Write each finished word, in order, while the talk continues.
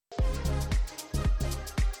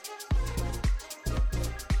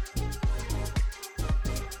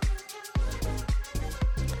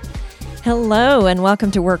Hello, and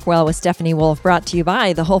welcome to Work Well with Stephanie Wolfe, brought to you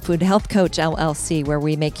by the Whole Food Health Coach, LLC, where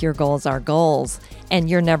we make your goals our goals. And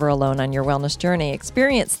you're never alone on your wellness journey.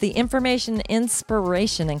 Experience the information,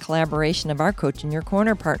 inspiration, and collaboration of our Coach in Your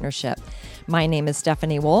Corner partnership. My name is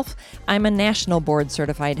Stephanie Wolfe. I'm a national board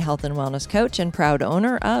certified health and wellness coach and proud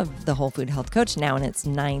owner of the Whole Food Health Coach, now in its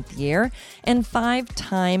 9th year, and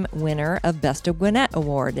 5-time winner of Best of Gwinnett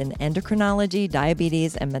Award in endocrinology,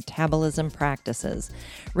 diabetes, and metabolism practices.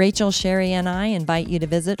 Rachel, Sherry, and I invite you to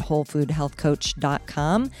visit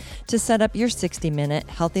WholeFoodHealthCoach.com to set up your 60-minute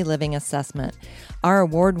healthy living assessment. Our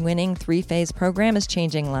award-winning 3-phase program is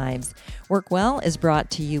changing lives. Work Well is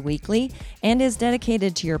brought to you weekly and is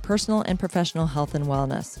dedicated to your personal and professional health and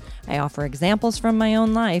wellness. I offer examples from my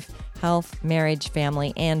own life, health, marriage,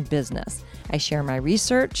 family, and business. I share my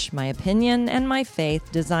research, my opinion, and my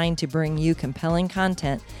faith designed to bring you compelling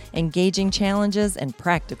content, engaging challenges, and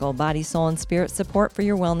practical body, soul, and spirit support for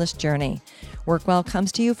your wellness journey. Work Well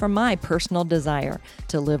comes to you from my personal desire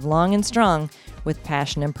to live long and strong with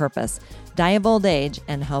passion and purpose, die of old age,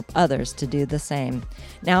 and help others to do the same.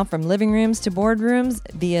 Now, from living rooms to boardrooms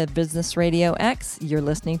via Business RadioX, you're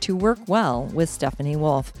listening to Work Well with Stephanie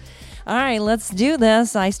Wolfe. All right, let's do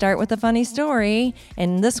this. I start with a funny story,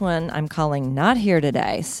 and this one I'm calling Not Here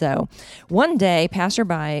Today. So, one day,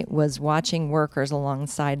 passerby was watching workers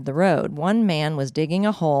alongside the road. One man was digging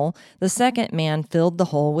a hole. The second man filled the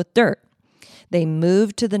hole with dirt. They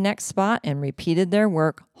moved to the next spot and repeated their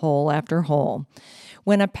work, hole after hole.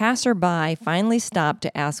 When a passerby finally stopped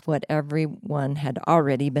to ask what everyone had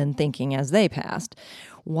already been thinking as they passed,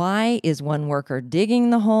 why is one worker digging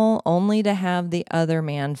the hole only to have the other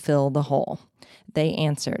man fill the hole? They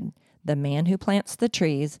answered, the man who plants the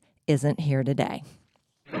trees isn't here today.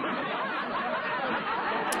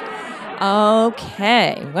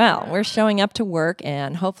 Okay, well, we're showing up to work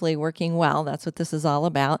and hopefully working well. That's what this is all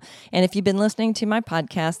about. And if you've been listening to my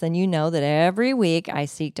podcast, then you know that every week I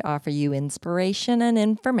seek to offer you inspiration and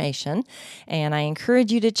information. And I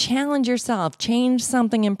encourage you to challenge yourself, change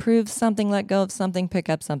something, improve something, let go of something, pick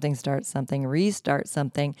up something, start something, restart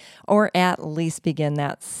something, or at least begin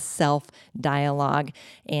that self-dialogue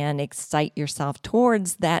and excite yourself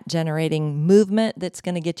towards that generating movement that's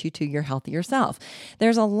going to get you to your healthier self.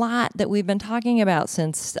 There's a lot that we've been talking about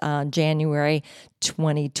since January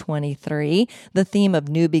 2023, the theme of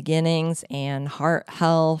new beginnings and heart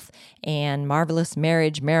health and Marvelous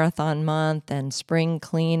Marriage Marathon Month and spring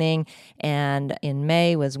cleaning. And in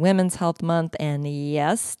May was Women's Health Month. And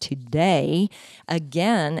yes, today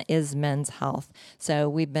again is Men's Health. So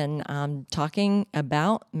we've been talking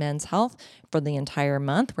about men's health for the entire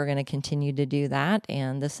month. We're going to continue to do that.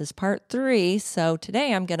 And this is part 3. So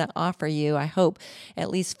today I'm going to offer you, I hope,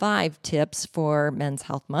 at least 5 tips for Men's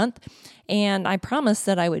Health Month. And I promised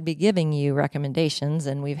that I would be giving you recommendations,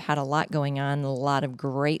 and we've had a lot going on, a lot of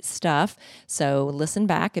great stuff. So listen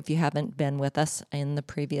back if you haven't been with us in the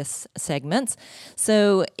previous segments.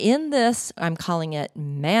 So in this, I'm calling it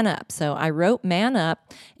Man Up. So I wrote Man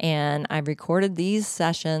Up, and I recorded these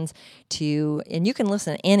sessions and you can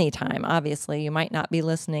listen anytime. Obviously, you might not be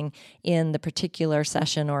listening in the particular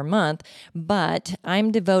session or month, but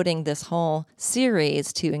I'm devoting this whole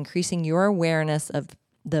series to increasing your awareness of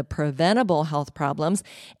the preventable health problems.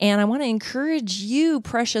 And I want to encourage you,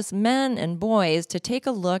 precious men and boys, to take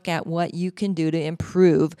a look at what you can do to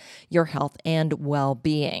improve your health and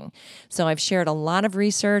well-being. So I've shared a lot of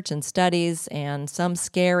research and studies, and some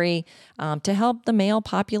scary, to help the male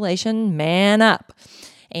population man up.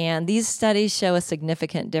 And these studies show a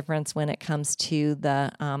significant difference when it comes to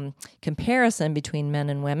the comparison between men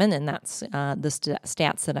and women, and that's the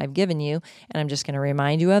stats that I've given you. And I'm just going to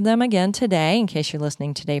remind you of them again today, in case you're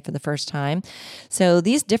listening today for the first time. So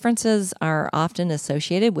these differences are often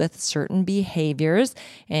associated with certain behaviors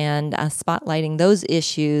and spotlighting those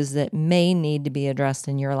issues that may need to be addressed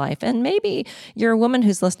in your life. And maybe you're a woman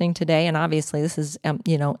who's listening today, and obviously this is,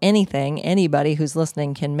 anybody who's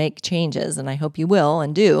listening can make changes, and I hope you will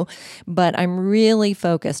and do. But I'm really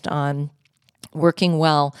focused on working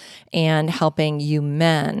well and helping you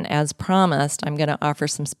men. As promised, I'm going to offer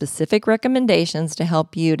some specific recommendations to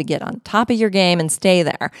help you to get on top of your game and stay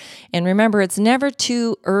there. And remember, it's never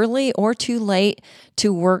too early or too late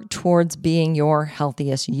to work towards being your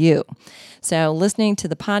healthiest you. So listening to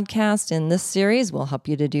the podcast in this series will help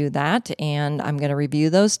you to do that, and I'm going to review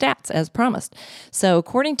those stats as promised. So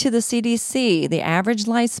according to the CDC, the average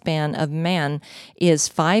lifespan of men is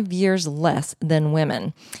 5 years less than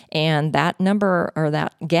women, and that number, or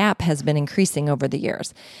that gap, has been increasing over the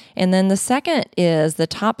years. And then the second is the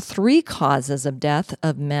top 3 causes of death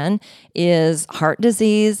of men is heart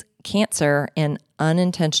disease, cancer, and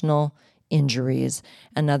unintentional injuries.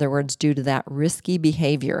 In other words, due to that risky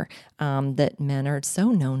behavior that men are so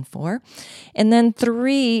known for. And then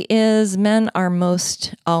 3 is men are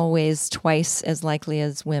most always twice as likely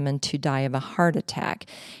as women to die of a heart attack,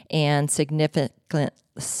 and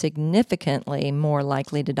significantly more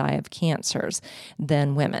likely to die of cancers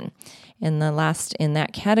than women. And the last in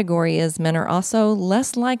that category is men are also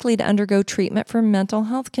less likely to undergo treatment for mental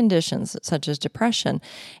health conditions such as depression.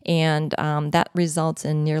 And that results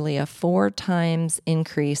in nearly a 4 times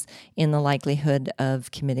increase in the likelihood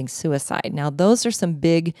of committing suicide. Now, those are some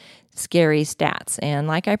big, scary stats. And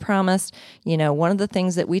like I promised, one of the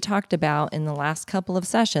things that we talked about in the last couple of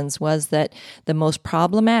sessions was that the most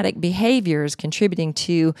problematic behaviors contributing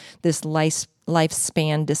to this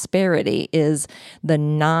lifespan disparity is the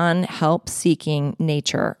non-help seeking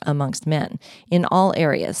nature amongst men in all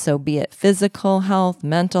areas. So be it physical health,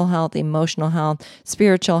 mental health, emotional health,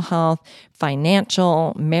 spiritual health,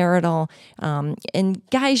 financial, marital. And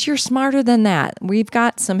guys, you're smarter than that. We've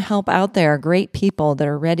got some help out there, great people that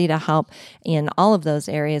are ready to help in all of those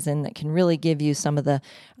areas and that can really give you some of the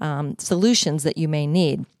solutions that you may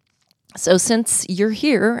need. So since you're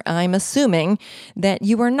here, I'm assuming that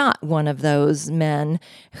you are not one of those men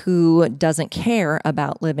who doesn't care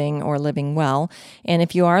about living or living well. And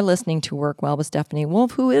if you are listening to Work Well with Stephanie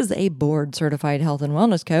Wolfe, who is a board-certified health and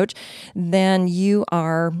wellness coach, then you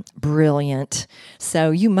are brilliant.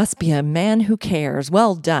 So you must be a man who cares.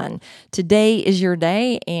 Well done. Today is your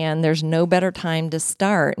day, and there's no better time to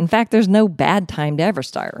start. In fact, there's no bad time to ever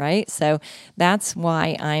start, right? So that's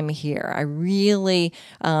why I'm here. I really,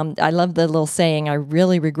 I love the little saying, I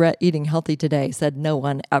really regret eating healthy today, said no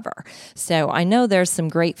one ever. So I know there's some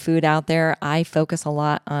great food out there. I focus a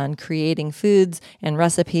lot on creating foods and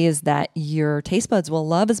recipes that your taste buds will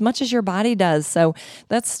love as much as your body does. So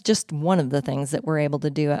that's just one of the things that we're able to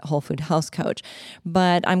do at Whole Food Health Coach.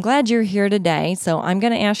 But I'm glad you're here today. So I'm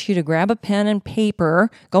going to ask you to grab a pen and paper.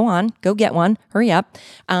 Go on, go get one. Hurry up.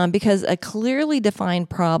 Because a clearly defined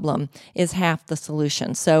problem is half the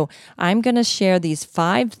solution. So I'm going to share these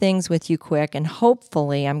 5 things with you quick, and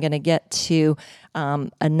hopefully I'm going to get to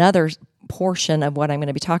another portion of what I'm going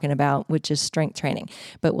to be talking about, which is strength training.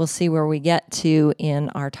 But we'll see where we get to in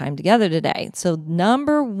our time together today. So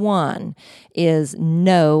number 1 is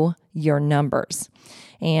know your numbers.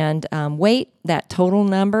 And weight, that total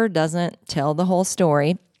number doesn't tell the whole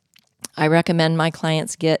story. I recommend my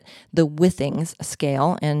clients get the Withings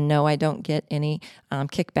scale, and no, I don't get any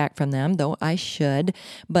kickback from them, though I should.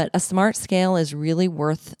 But a smart scale is really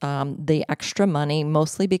worth the extra money,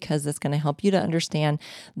 mostly because it's going to help you to understand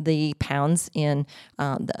the pounds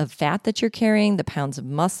of fat that you're carrying, the pounds of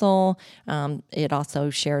muscle. It also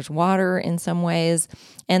shares water in some ways.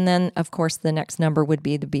 And then, of course, the next number would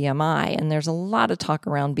be the BMI. And there's a lot of talk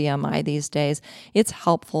around BMI these days. It's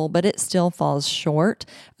helpful, but it still falls short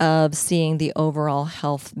of seeing the overall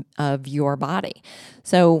health of your body.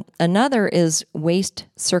 So another is waist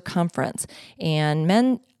circumference. And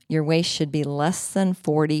men, your waist should be less than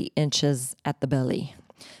 40 inches at the belly.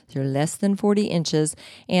 You're less than 40 inches,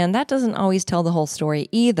 and that doesn't always tell the whole story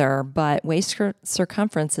either, but waist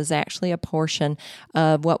circumference is actually a portion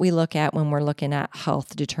of what we look at when we're looking at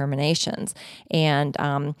health determinations. And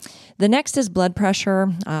the next is blood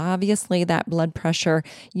pressure. Obviously, that blood pressure,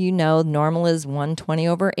 normal is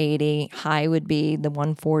 120/80. High would be the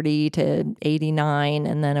 140 to 89,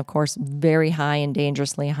 and then, of course, very high and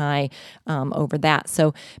dangerously high over that.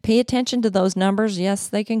 So pay attention to those numbers. Yes,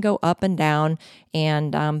 they can go up and down,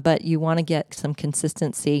 but you want to get some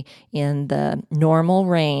consistency in the normal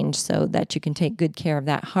range so that you can take good care of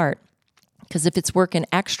that heart. Because if it's working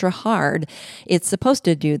extra hard, it's supposed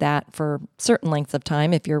to do that for certain lengths of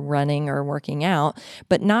time if you're running or working out,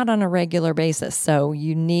 but not on a regular basis. So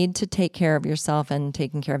you need to take care of yourself, and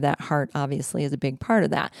taking care of that heart obviously is a big part of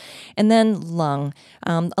that. And then lung.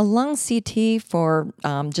 A lung CT for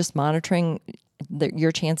just monitoring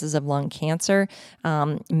your chances of lung cancer,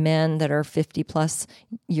 men that are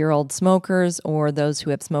 50-plus-year-old smokers or those who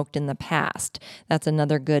have smoked in the past. That's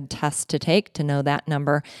another good test to take to know that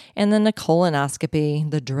number. And then the colonoscopy,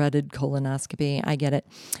 the dreaded colonoscopy, I get it.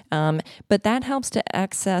 But that helps to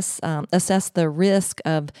assess the risk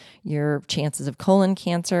of your chances of colon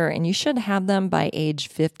cancer, and you should have them by age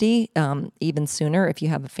 50, even sooner if you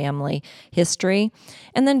have a family history.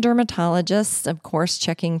 And then dermatologists, of course,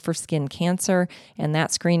 checking for skin cancer, and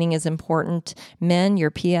that screening is important. Men, your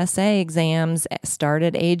PSA exams start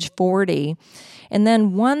at age 40. And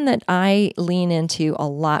then one that I lean into a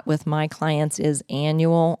lot with my clients is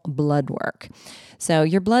annual blood work. So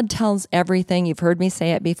your blood tells everything. You've heard me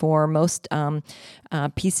say it before. Most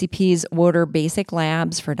PCPs order basic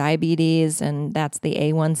labs for diabetes, and that's the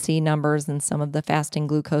A1C numbers and some of the fasting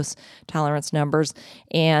glucose tolerance numbers,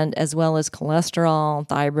 and as well as cholesterol,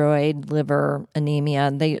 thyroid, liver,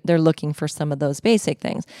 anemia. They're looking for some of those basic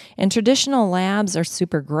things. And traditional labs are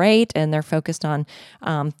super great, and they're focused on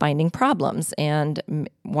finding problems and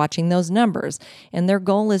watching those numbers. And their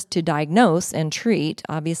goal is to diagnose and treat.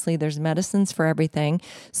 Obviously, there's medicines for everything.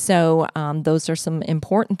 So those are some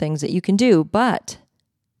important things that you can do. But,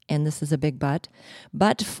 and this is a big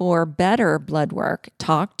but for better blood work,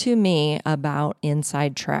 talk to me about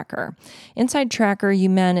Inside Tracker. Inside Tracker,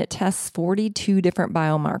 it tests 42 different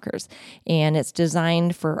biomarkers, and it's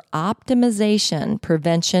designed for optimization,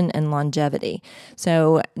 prevention, and longevity.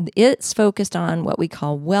 So it's focused on what we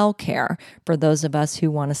call well care for those of us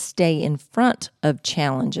who want to stay in front of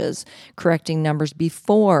challenges, correcting numbers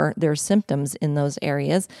before there are symptoms in those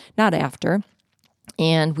areas, not after.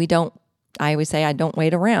 And I always say I don't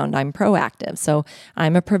wait around. I'm proactive. So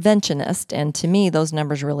I'm a preventionist, and to me, those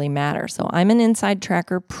numbers really matter. So I'm an Inside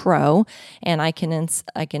Tracker Pro, and I can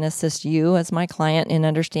assist you as my client in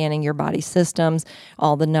understanding your body systems,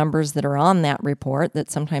 all the numbers that are on that report that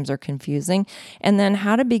sometimes are confusing, and then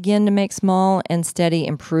how to begin to make small and steady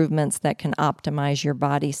improvements that can optimize your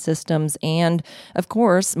body systems and, of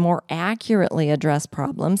course, more accurately address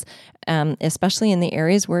problems, especially in the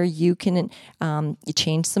areas where you can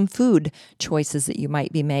change some food choices that you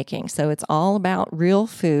might be making. So it's all about real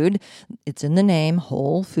food. It's in the name,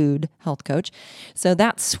 Whole Food Health Coach. So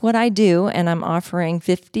that's what I do, and I'm offering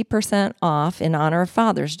 50% off in honor of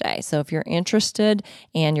Father's Day. So if you're interested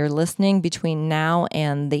and you're listening between now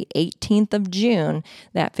and the 18th of June,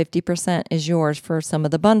 that 50% is yours for some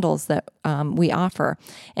of the bundles that we offer.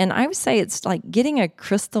 And I would say it's like getting a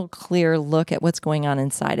crystal clear look at what's going on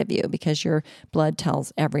inside of you, because your blood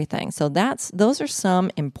tells everything. So those are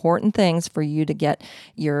some important things for you to get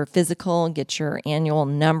your physical, get your annual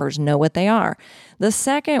numbers, know what they are. The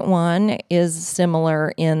second one is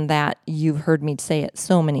similar in that you've heard me say it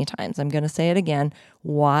so many times. I'm going to say it again.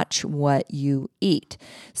 Watch what you eat.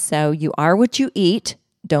 So you are what you eat.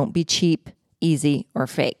 Don't be cheap, easy, or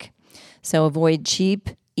fake. So avoid cheap,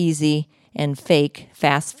 easy, and fake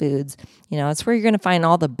fast foods. It's where you're going to find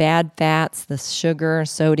all the bad fats, the sugar,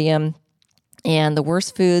 sodium, and the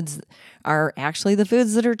worst foods are actually the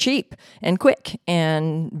foods that are cheap and quick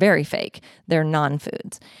and very fake. They're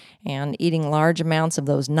non-foods. And eating large amounts of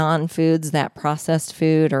those non-foods, that processed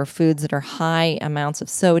food or foods that are high amounts of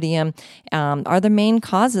sodium, are the main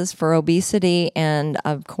causes for obesity and,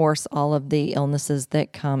 of course, all of the illnesses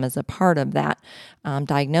that come as a part of that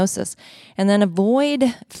diagnosis. And then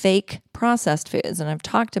avoid fake processed foods. And I've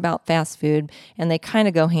talked about fast food, and they kind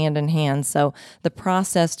of go hand in hand. So the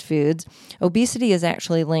processed foods, obesity is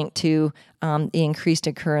actually linked to the increased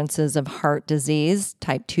occurrences of heart disease,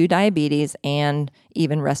 type 2 diabetes, and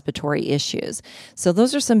even respiratory issues. So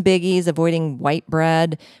those are some biggies: avoiding white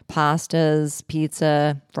bread, pastas,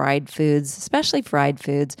 pizza, fried foods, especially fried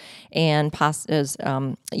foods, and pastas.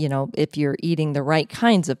 If you're eating the right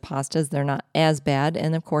kinds of pastas, they're not as bad.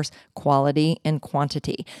 And of course, quality and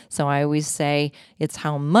quantity. So I always say it's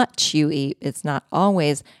how much you eat. It's not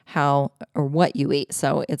always how or what you eat.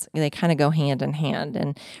 So they kind of go hand in hand.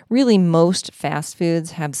 And really, most fast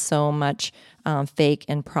foods have so much fake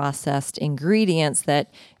and processed ingredients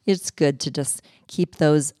that it's good to just keep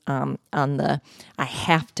those on the I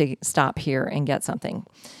have to stop here and get something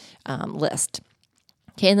list.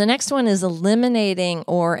 Okay, and the next one is eliminating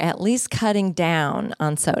or at least cutting down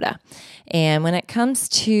on soda. And when it comes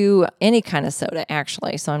to any kind of soda,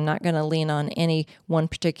 actually, so I'm not going to lean on any one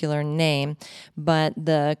particular name, but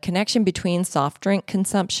the connection between soft drink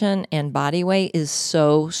consumption and body weight is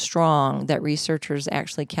so strong that researchers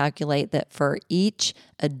actually calculate that for each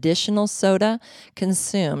additional soda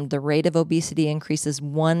consumed, the rate of obesity increases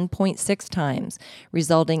 1.6 times,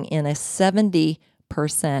 resulting in a 70%,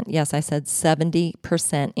 yes, I said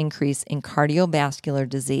 70% increase in cardiovascular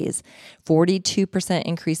disease, 42%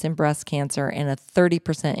 increase in breast cancer, and a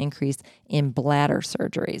 30% increase in bladder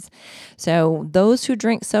surgeries. So those who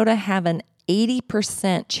drink soda have an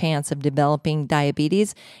 80% chance of developing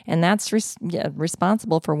diabetes, and that's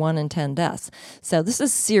responsible for 1 in 10 deaths. So this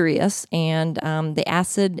is serious, and the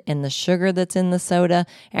acid and the sugar that's in the soda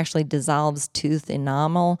actually dissolves tooth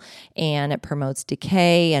enamel, and it promotes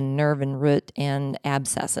decay, and nerve and root and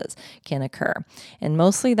abscesses can occur. And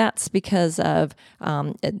mostly that's because of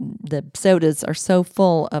the sodas are so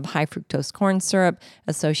full of high fructose corn syrup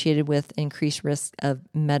associated with increased risk of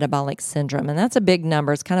metabolic syndrome. And that's a big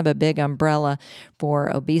number. It's kind of a big umbrella. umbrella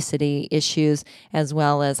for obesity issues, as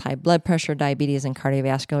well as high blood pressure, diabetes, and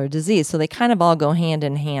cardiovascular disease. So they kind of all go hand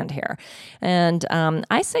in hand here. And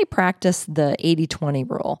I say practice the 80-20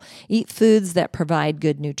 rule. Eat foods that provide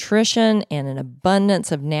good nutrition and an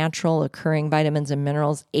abundance of natural occurring vitamins and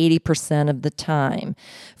minerals 80% of the time.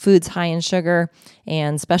 Foods high in sugar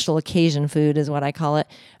and special occasion food is what I call it,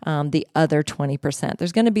 the other 20%.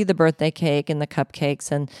 There's going to be the birthday cake and the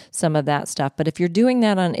cupcakes and some of that stuff. But if you're doing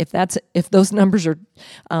that if those numbers are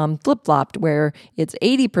flip-flopped, where it's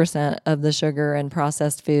 80% of the sugar and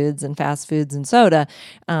processed foods and fast foods and soda,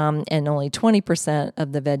 and only 20%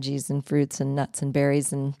 of the veggies and fruits and nuts and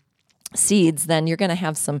berries and seeds, then you're going to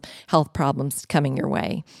have some health problems coming your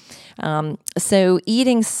way. So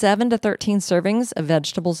eating 7 to 13 servings of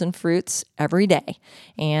vegetables and fruits every day.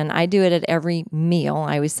 And I do it at every meal.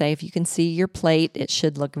 I always say if you can see your plate, it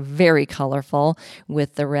should look very colorful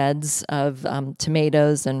with the reds of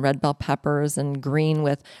tomatoes and red bell peppers, and green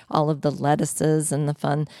with all of the lettuces and the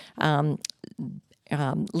fun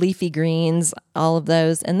leafy greens, all of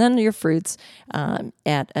those, and then your fruits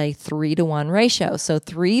at a 3-to-1 ratio. So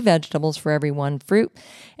 3 vegetables for every 1 fruit,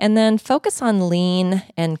 and then focus on lean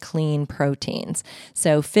and clean proteins.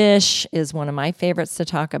 So fish is one of my favorites to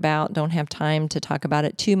talk about. Don't have time to talk about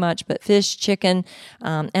it too much, but fish, chicken,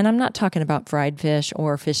 and I'm not talking about fried fish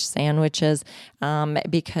or fish sandwiches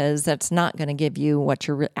because that's not going to give you what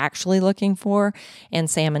you're actually looking for. And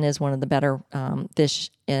salmon is one of the better fish.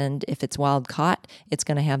 And if it's wild caught, it's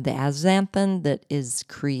going to have the azathioprine that is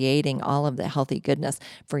creating all of the healthy goodness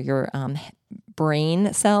for your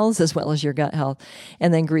brain cells as well as your gut health.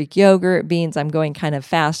 And then Greek yogurt, beans. I'm going kind of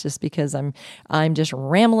fast just because I'm just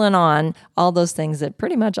rambling on all those things that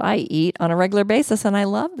pretty much I eat on a regular basis, and I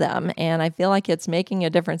love them. And I feel like it's making a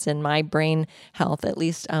difference in my brain health, at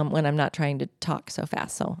least when I'm not trying to talk so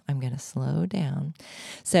fast. So I'm going to slow down.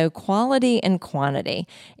 So quality and quantity.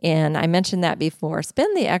 And I mentioned that before.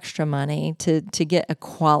 Spend the extra money to get a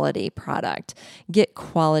quality product. Get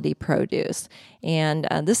quality produce. And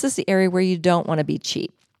this is the area where you don't want to be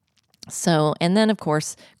cheap. So, and then of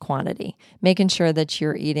course, quantity, making sure that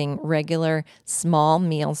you're eating regular small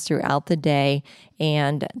meals throughout the day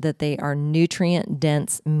and that they are nutrient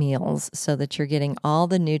dense meals so that you're getting all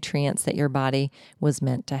the nutrients that your body was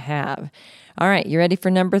meant to have. All right, you ready for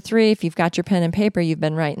number 3? If you've got your pen and paper, you've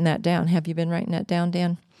been writing that down. Have you been writing that down,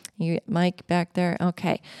 Dan? You, Mike, back there?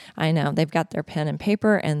 Okay. I know. They've got their pen and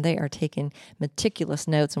paper, and they are taking meticulous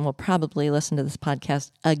notes, and will probably listen to this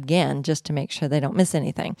podcast again just to make sure they don't miss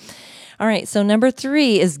anything. All right. So number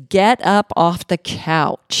 3 is get up off the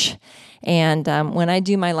couch. And when I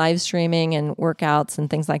do my live streaming and workouts and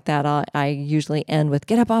things like that, I usually end with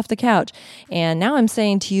get up off the couch. And now I'm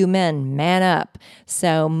saying to you men, man up.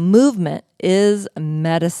 So movement is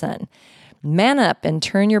medicine. Man up and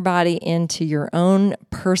turn your body into your own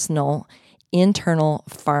personal internal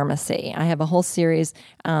pharmacy. I have a whole series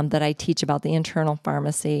that I teach about the internal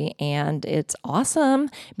pharmacy, and it's awesome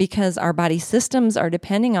because our body systems are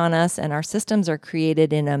depending on us, and our systems are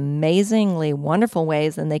created in amazingly wonderful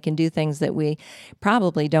ways, and they can do things that we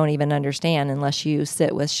probably don't even understand unless you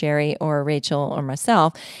sit with Sherry or Rachel or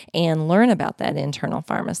myself and learn about that internal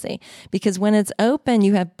pharmacy. Because when it's open,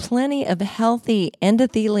 you have plenty of healthy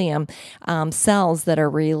endothelium cells that are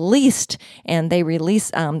released, and they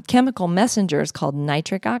release chemical messengers called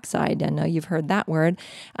nitric oxide. I know you've heard that word,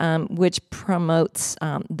 which promotes,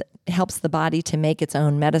 helps the body to make its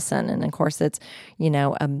own medicine. And of course, it's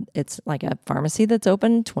like a pharmacy that's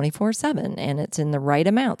open 24/7, and it's in the right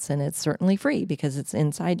amounts, and it's certainly free because it's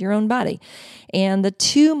inside your own body. And the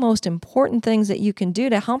 2 most important things that you can do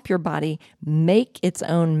to help your body make its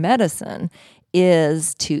own medicine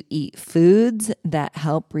is to eat foods that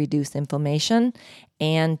help reduce inflammation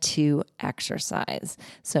and to exercise.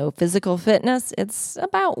 So physical fitness, it's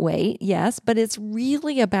about weight, yes, but it's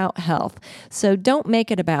really about health. So don't make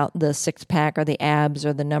it about the 6-pack or the abs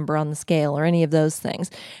or the number on the scale or any of those things.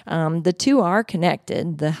 The 2 are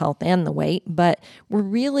connected, the health and the weight, but we're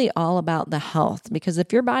really all about the health, because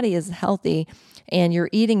if your body is healthy and you're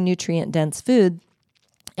eating nutrient-dense food,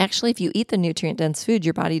 actually, if you eat the nutrient-dense food,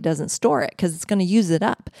 your body doesn't store it because it's going to use it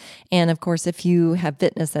up. And of course, if you have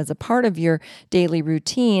fitness as a part of your daily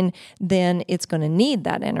routine, then it's going to need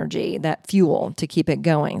that energy, that fuel to keep it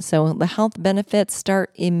going. So the health benefits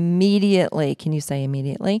start immediately. Can you say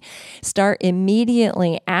immediately? Start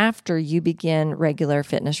immediately after you begin regular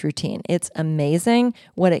fitness routine. It's amazing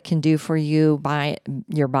what it can do for you by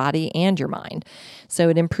your body and your mind. So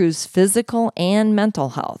it improves physical and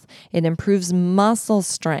mental health. It improves muscle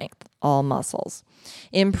strength, all muscles.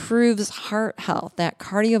 Improves heart health. That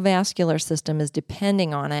cardiovascular system is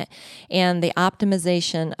depending on it, and the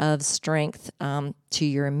optimization of strength to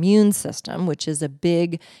your immune system, which is a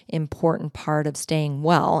big, important part of staying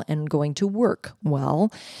well and going to work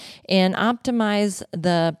well, and optimize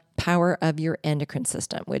the power of your endocrine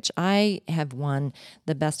system, which I have won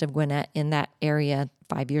the Best of Gwinnett in that area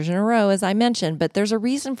 5 years in a row, as I mentioned, but there's a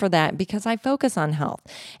reason for that because I focus on health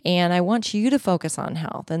and I want you to focus on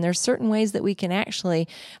health. And there's certain ways that we can actually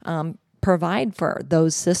provide for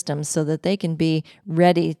those systems so that they can be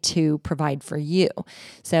ready to provide for you.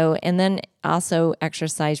 So, and then also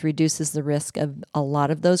exercise reduces the risk of a lot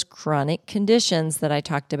of those chronic conditions that I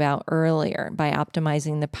talked about earlier by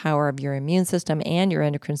optimizing the power of your immune system and your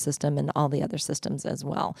endocrine system and all the other systems as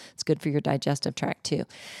well. It's good for your digestive tract too.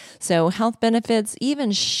 So health benefits,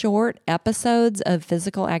 even short episodes of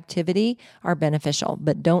physical activity are beneficial,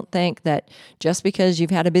 but don't think that just because you've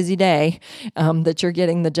had a busy day that you're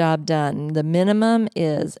getting the job done. The minimum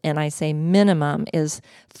is, and I say minimum, is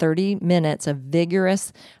 30 minutes of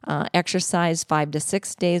vigorous exercise 5 to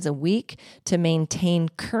 6 days a week to maintain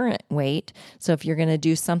current weight. So if you're going to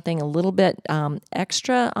do something a little bit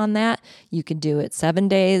extra on that, you could do it 7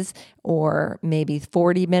 days or maybe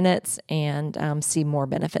 40 minutes and see more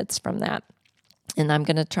benefits from that. And I'm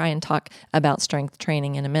going to try and talk about strength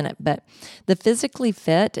training in a minute. But the physically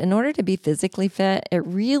fit, in order to be physically fit, it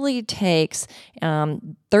really takes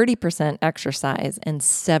 30% exercise and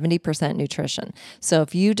 70% nutrition. So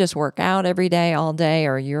if you just work out every day, all day,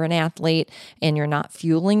 or you're an athlete and you're not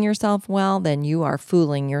fueling yourself well, then you are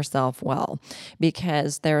fooling yourself well,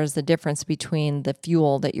 because there is a difference between the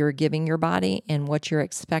fuel that you're giving your body and what you're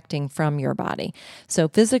expecting from your body. So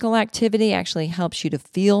physical activity actually helps you to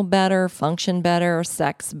feel better, function better,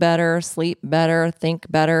 sex better, sleep better, think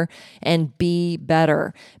better, and be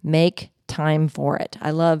better. Make time for it. I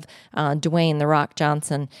love Dwayne "The Rock"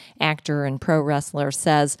 Johnson, actor and pro wrestler,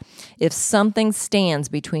 says, if something stands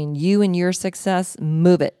between you and your success,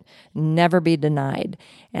 move it. Never be denied.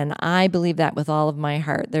 And I believe that with all of my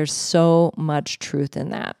heart. There's so much truth in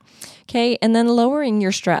that. Okay, and then lowering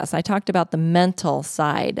your stress. I talked about the mental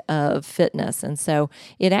side of fitness, and so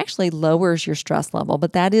it actually lowers your stress level,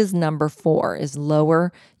 but that is number 4, is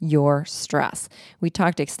lower your stress. We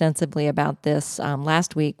talked extensively about this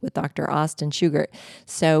last week with Dr. Austin Schugert,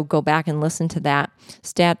 so go back and listen to that.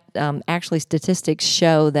 Actually, statistics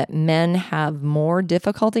show that men have more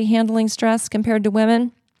difficulty handling stress compared to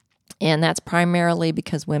women. And that's primarily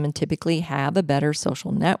because women typically have a better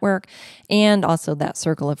social network and also that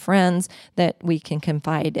circle of friends that we can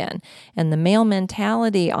confide in. And the male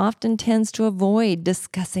mentality often tends to avoid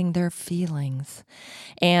discussing their feelings,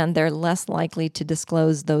 and they're less likely to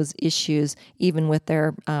disclose those issues even with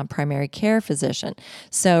their primary care physician.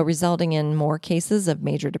 So resulting in more cases of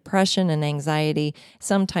major depression and anxiety,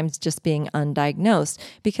 sometimes just being undiagnosed,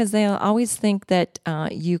 because they always think that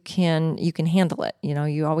you can handle it. You know,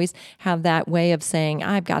 you always have that way of saying,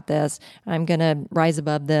 I've got this, I'm going to rise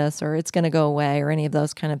above this, or it's going to go away, or any of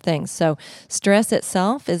those kind of things. So stress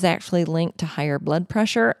itself is actually linked to higher blood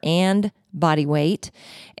pressure and body weight,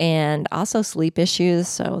 and also sleep issues.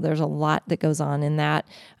 So there's a lot that goes on in that.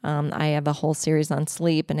 I have a whole series on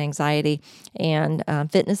sleep and anxiety, and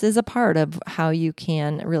fitness is a part of how you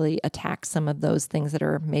can really attack some of those things that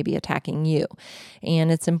are maybe attacking you.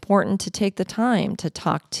 And it's important to take the time to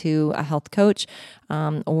talk to a health coach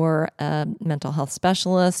or a mental health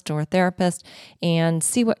specialist or a therapist and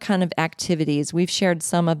see what kind of activities. We've shared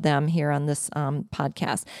some of them here on this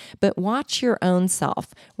podcast, but watch your own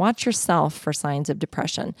self. Watch yourself for signs of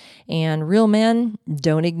depression. And real men,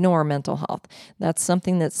 don't ignore mental health. That's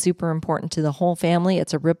something that's super important to the whole family.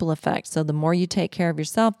 It's a ripple effect. So the more you take care of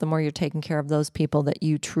yourself, the more you're taking care of those people that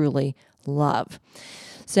you truly love.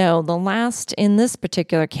 So the last in this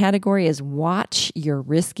particular category is watch your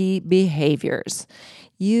risky behaviors.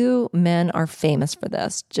 You men are famous for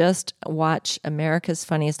this. Just watch America's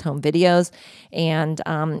Funniest Home Videos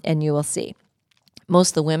and you will see.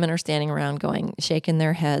 Most of the women are standing around shaking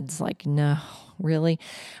their heads like, no, really?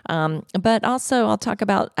 But also I'll talk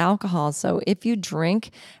about alcohol. So if you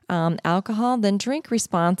drink alcohol, then drink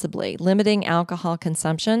responsibly. Limiting alcohol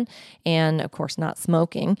consumption and, of course, not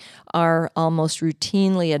smoking are almost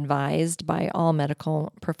routinely advised by all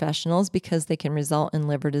medical professionals because they can result in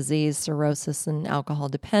liver disease, cirrhosis, and alcohol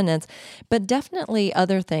dependence, but definitely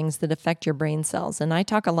other things that affect your brain cells. And I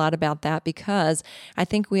talk a lot about that because I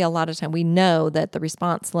think a lot of time we know that the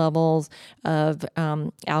response levels of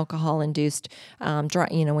alcohol-induced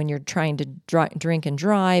when you're trying to drink and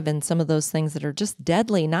drive, and some of those things that are just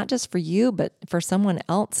deadly, not just for you, but for someone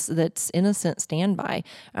else that's innocent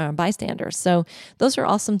bystanders. So those are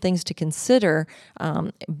awesome things to consider,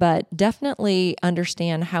 but definitely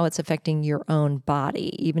understand how it's affecting your own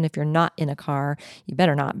body. Even if you're not in a car, you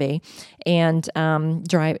better not be, and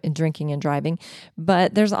drinking and driving.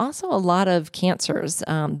 But there's also a lot of cancers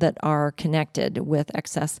that are connected with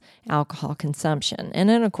excess alcohol consumption. And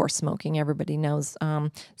then, of course, smoking. Everybody knows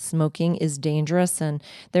smoking is dangerous, and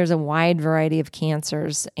there's a wide variety of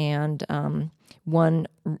cancers. And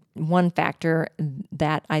one factor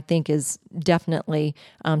that I think is definitely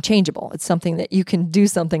changeable. It's something that you can do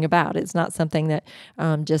something about. It's not something that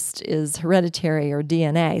just is hereditary or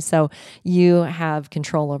DNA. So you have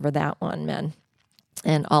control over that one, men.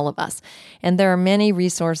 And all of us. And there are many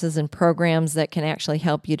resources and programs that can actually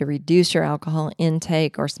help you to reduce your alcohol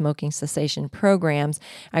intake or smoking cessation programs.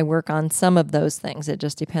 I work on some of those things. It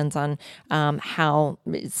just depends on how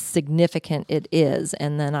significant it is.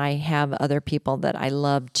 And then I have other people that I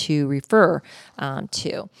love to refer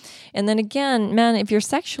to. And then again, men, if you're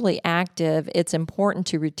sexually active, it's important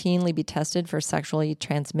to routinely be tested for sexually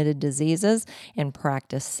transmitted diseases and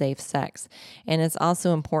practice safe sex. And it's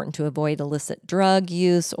also important to avoid illicit drug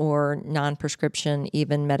use or non-prescription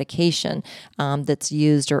even medication that's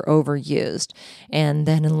used or overused. And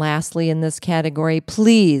then lastly in this category,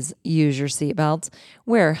 please use your seatbelts,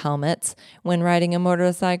 wear helmets when riding a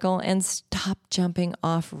motorcycle, and stop jumping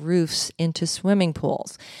off roofs into swimming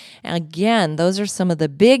pools. Again, those are some of the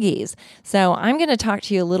biggies. So I'm going to talk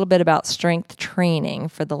to you a little bit about strength training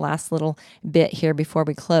for the last little bit here before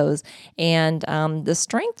we close. And the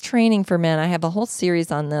strength training for men, I have a whole series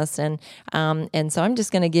on this, and so I'm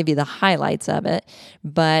just going to give you the highlights of it.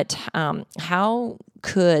 But how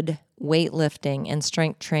could weightlifting and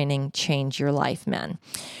strength training change your life, men?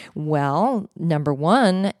 Well, number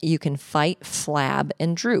one, you can fight flab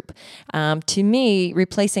and droop. To me,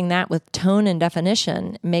 replacing that with tone and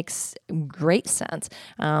definition makes great sense.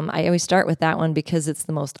 I always start with that one because it's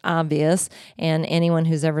the most obvious, and anyone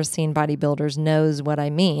who's ever seen bodybuilders knows what I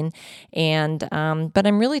mean. And but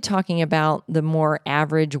I'm really talking about the more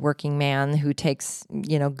average working man who takes,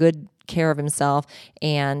 good care of himself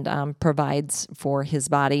and provides for his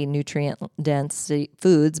body nutrient-dense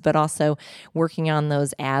foods, but also working on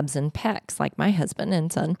those abs and pecs, like my husband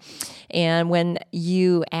and son. And when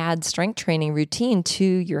you add strength training routine to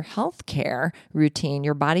your healthcare routine,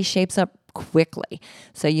 your body shapes up quickly.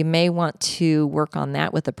 So you may want to work on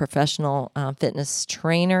that with a professional fitness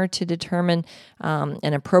trainer to determine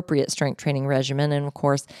an appropriate strength training regimen. And of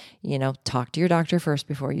course, talk to your doctor first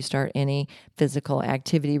before you start any physical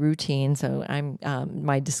activity routine. So I'm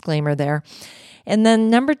my disclaimer there. And then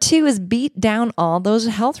number two is beat down all those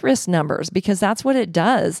health risk numbers, because that's what it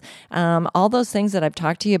does. All those things that I've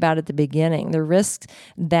talked to you about at the beginning, the risks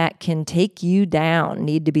that can take you down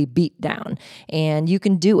need to be beat down, and you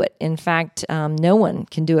can do it. In fact, no one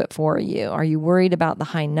can do it for you. Are you worried about the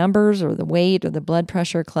high numbers or the weight or the blood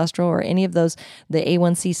pressure, cholesterol, or any of those, the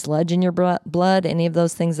A1C sludge in your blood, any of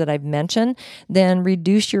those things that I've mentioned? Then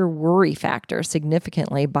reduce your worry factor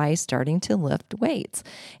significantly by starting to lift weights.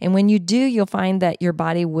 And when you do, you'll find that your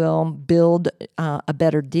body will build a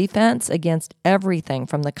better defense against everything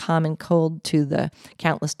from the common cold to the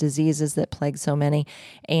countless diseases that plague so many,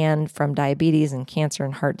 and from diabetes and cancer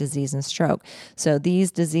and heart disease and stroke. So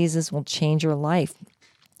these diseases will change your life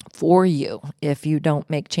for you if you don't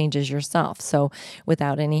make changes yourself. So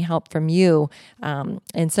without any help from you.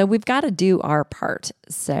 And so we've got to do our part.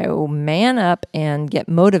 So man up and get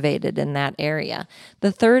motivated in that area.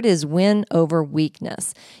 The third is win over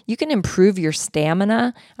weakness. You can improve your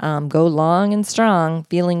stamina, go long and strong.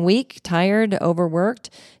 Feeling weak, tired, overworked?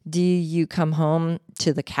 Do you come home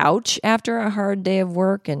to the couch after a hard day of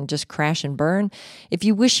work and just crash and burn? If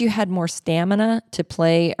you wish you had more stamina to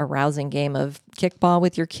play a rousing game of kickball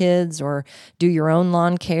with your kids, or do your own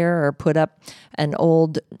lawn care, or put up an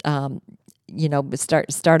old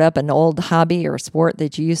start up an old hobby or sport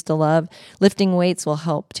that you used to love, lifting weights will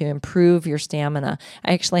help to improve your stamina.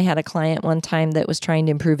 I actually had a client one time that was trying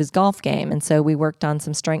to improve his golf game, and so we worked on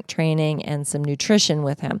some strength training and some nutrition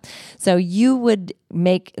with him. So you would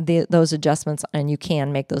make those adjustments, and you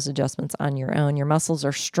can make those adjustments on your own. Your muscles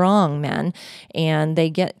are strong, men, and they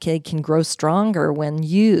can grow stronger when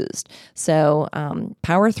used. So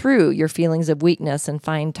power through your feelings of weakness and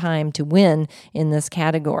find time to win in this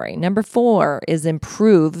category. Number 4 is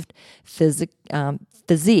improved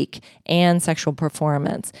physique and sexual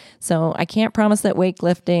performance. So I can't promise that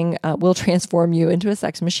weightlifting will transform you into a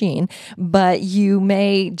sex machine, but you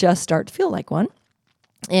may just start to feel like one.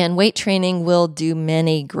 And weight training will do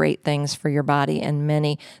many great things for your body and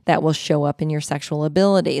many that will show up in your sexual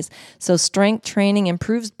abilities. So strength training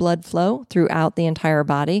improves blood flow throughout the entire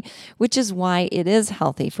body, which is why it is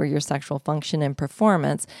healthy for your sexual function and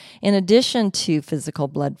performance. In addition to physical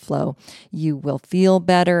blood flow, you will feel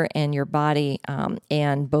better, and your body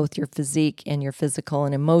and both your physique and your physical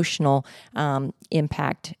and emotional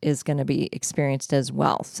impact is going to be experienced as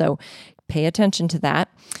well. So pay attention to that.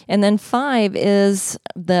 And then 5 is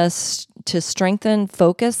to strengthen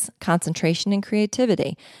focus, concentration, and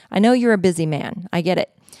creativity. I know you're a busy man. I get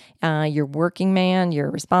it. You're a working man, you're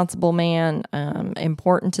a responsible man,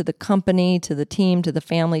 important to the company, to the team, to the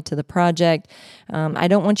family, to the project. I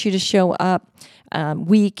don't want you to show up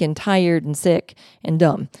weak and tired and sick and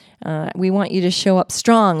dumb. We want you to show up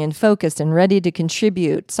strong and focused and ready to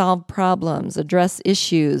contribute, solve problems, address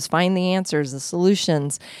issues, find the answers, the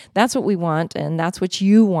solutions. That's what we want, and that's what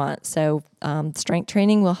you want. So strength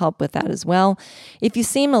training will help with that as well. If you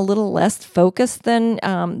seem a little less focused than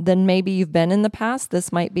maybe you've been in the past,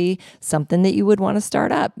 this might be something that you would want to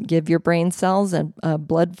start up. Give your brain cells a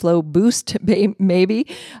blood flow boost, maybe.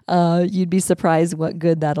 You'd be surprised what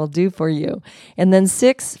good that'll do for you. And then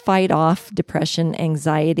 6, fight off depression,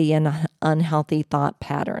 anxiety, and unhealthy thought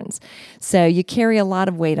patterns. So you carry a lot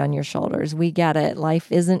of weight on your shoulders. We get it.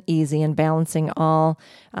 Life isn't easy, and balancing all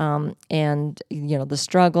and the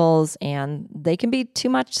struggles, and they can be too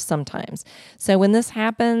much sometimes. So when this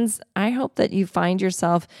happens, I hope that you find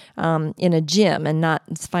yourself in a gym and not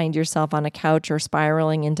find yourself on a couch or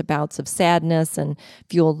spiraling into bouts of sadness and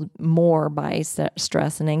fueled more by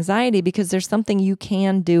stress and anxiety, because there's something you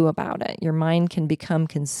can do about it. Your mind can become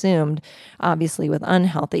consumed, obviously, with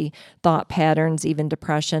unhealthy thought patterns, even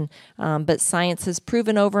depression. But science has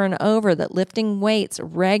proven over and over that lifting weights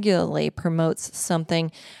regularly promotes something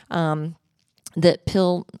that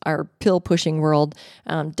pill pushing world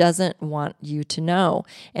doesn't want you to know.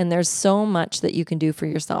 And there's so much that you can do for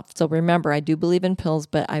yourself. So remember, I do believe in pills,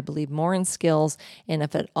 but I believe more in skills. And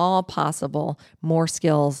if at all possible, more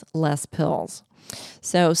skills, less pills.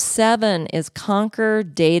 So 7 is conquer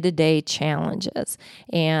day-to-day challenges.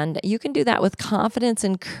 And you can do that with confidence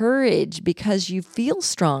and courage because you feel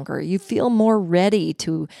stronger. You feel more ready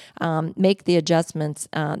to make the adjustments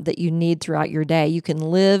that you need throughout your day. You can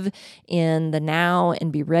live in the now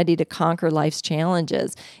and be ready to conquer life's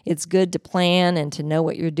challenges. It's good to plan and to know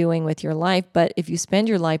what you're doing with your life, but if you spend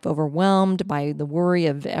your life overwhelmed by the worry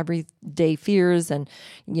of everyday fears and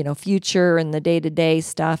future and the day-to-day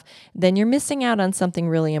stuff, then you're missing out on something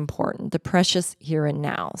really important, the precious here and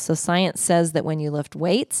now. So science says that when you lift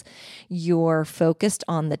weights, you're focused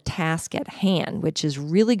on the task at hand, which is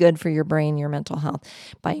really good for your brain, your mental health.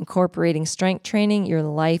 By incorporating strength training, your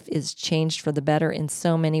life is changed for the better in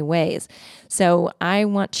so many ways. So I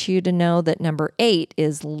want you to know that number 8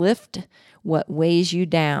 is lift what weighs you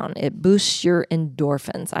down. It boosts your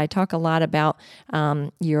endorphins. I talk a lot about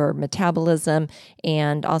your metabolism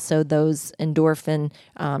and also those endorphin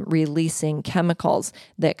releasing chemicals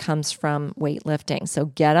that comes from weightlifting. So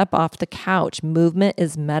get up off the couch. Movement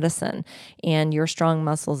is medicine, and your strong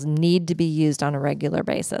muscles need to be used on a regular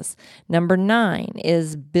basis. Number 9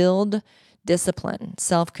 is build discipline,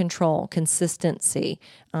 self-control, consistency,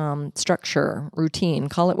 structure, routine,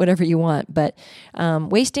 call it whatever you want. But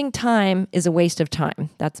wasting time is a waste of time.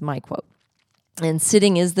 That's my quote. And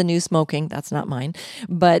sitting is the new smoking. That's not mine.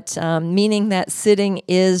 But meaning that sitting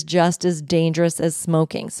is just as dangerous as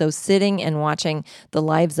smoking. So sitting and watching the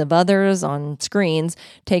lives of others on screens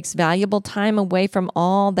takes valuable time away from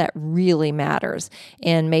all that really matters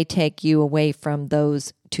and may take you away from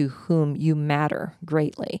those to whom you matter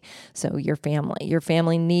greatly. So your family. Your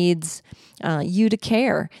family needs you to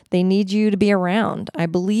care. They need you to be around. I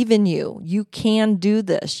believe in you. You can do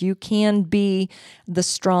this. You can be the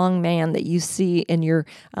strong man that you see in your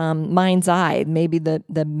mind's eye, maybe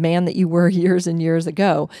the man that you were years and years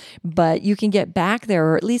ago. But you can get back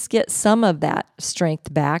there, or at least get some of that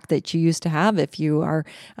strength back that you used to have if you are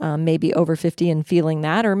maybe over 50 and feeling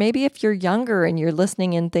that. Or maybe if you're younger and you're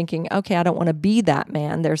listening and thinking, okay, I don't want to be that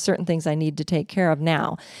man. There are certain things I need to take care of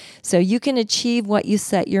now. So you can achieve what you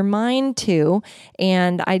set your mind to.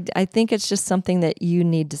 And I think it's just something that you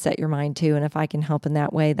need to set your mind to. And if I can help in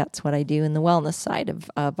that way, that's what I do in the wellness side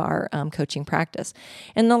of our coaching practice.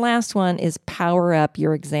 And the last one is power up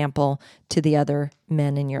your example to the other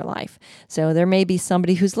men in your life. So there may be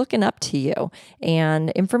somebody who's looking up to you, and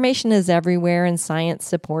information is everywhere and science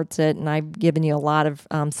supports it. And I've given you a lot of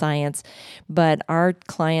science, but our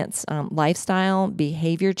clients' lifestyle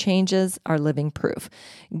behavior changes are living proof.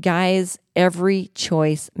 Guys Every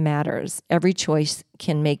choice matters. Every choice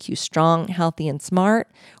can make you strong, healthy, and smart,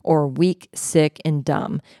 or weak, sick, and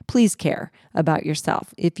dumb. Please care about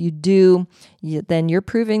yourself. If you do, then you're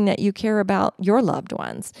proving that you care about your loved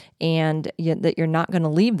ones and that you're not going to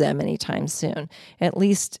leave them anytime soon, at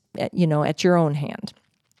least, at your own hand.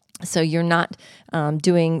 So you're not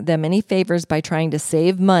doing them any favors by trying to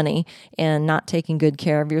save money and not taking good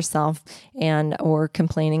care of yourself or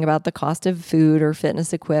complaining about the cost of food or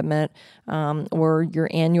fitness equipment or your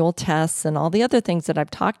annual tests and all the other things that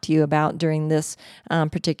I've talked to you about during this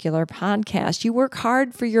particular podcast. You work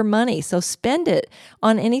hard for your money, so spend it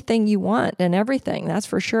on anything you want and everything, that's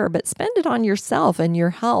for sure. But spend it on yourself and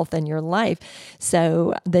your health and your life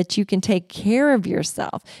so that you can take care of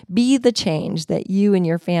yourself. Be the change that you and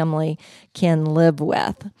your family can live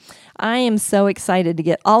with. I am so excited to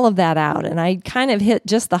get all of that out, and I kind of hit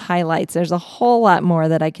just the highlights. There's a whole lot more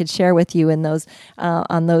that I could share with you in those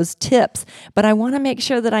on those tips, but I want to make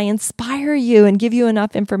sure that I inspire you and give you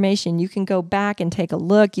enough information. You can go back and take a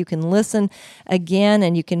look. You can listen again,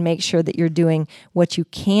 and you can make sure that you're doing what you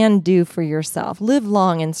can do for yourself. Live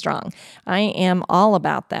long and strong. I am all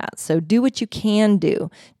about that. So do what you can do.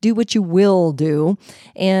 Do what you will do,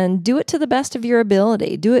 and do it to the best of your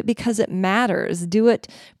ability. Do it because it matters. Do it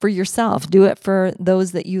for yourself. Do it for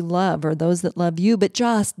those that you love or those that love you, but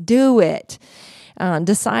just do it.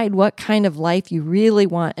 Decide what kind of life you really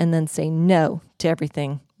want and then say no to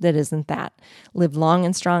everything that isn't that. Live long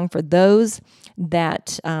and strong for those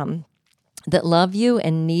that love you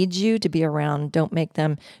and need you to be around. Don't make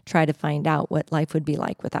them try to find out what life would be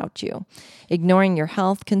like without you. Ignoring your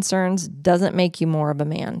health concerns doesn't make you more of a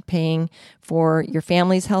man. Paying for your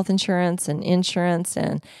family's health insurance and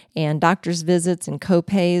doctor's visits and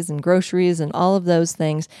co-pays and groceries and all of those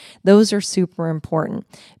things, those are super important.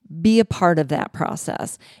 Be a part of that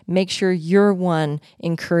process. Make sure you're one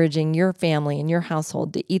encouraging your family and your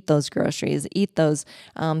household to eat those groceries, eat those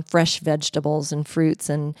fresh vegetables and fruits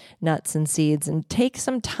and nuts and seeds, and take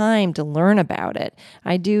some time to learn about it.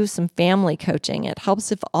 I do some family coaching. It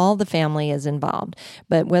helps if all the family is involved.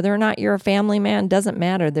 But whether or not you're a family man doesn't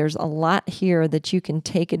matter. There's a lot here that you can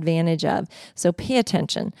take advantage of. So pay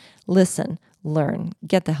attention, listen, learn,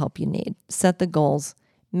 get the help you need, set the goals,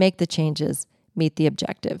 make the changes, meet the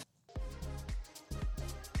objective.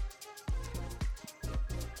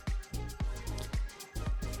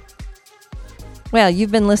 Well,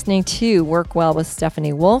 you've been listening to Work Well with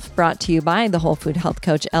Stephanie Wolfe, brought to you by the Whole Food Health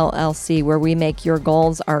Coach LLC, where we make your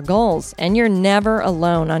goals our goals, and you're never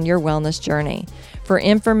alone on your wellness journey. For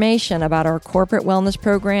information about our corporate wellness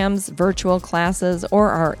programs, virtual classes,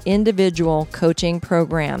 or our individual coaching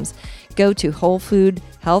programs, go to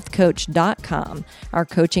wholefoodhealthcoach.com. Our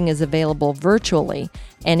coaching is available virtually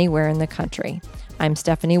anywhere in the country. I'm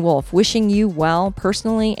Stephanie Wolfe, wishing you well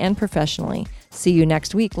personally and professionally. See you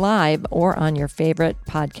next week live or on your favorite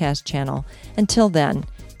podcast channel. Until then,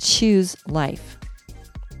 choose life.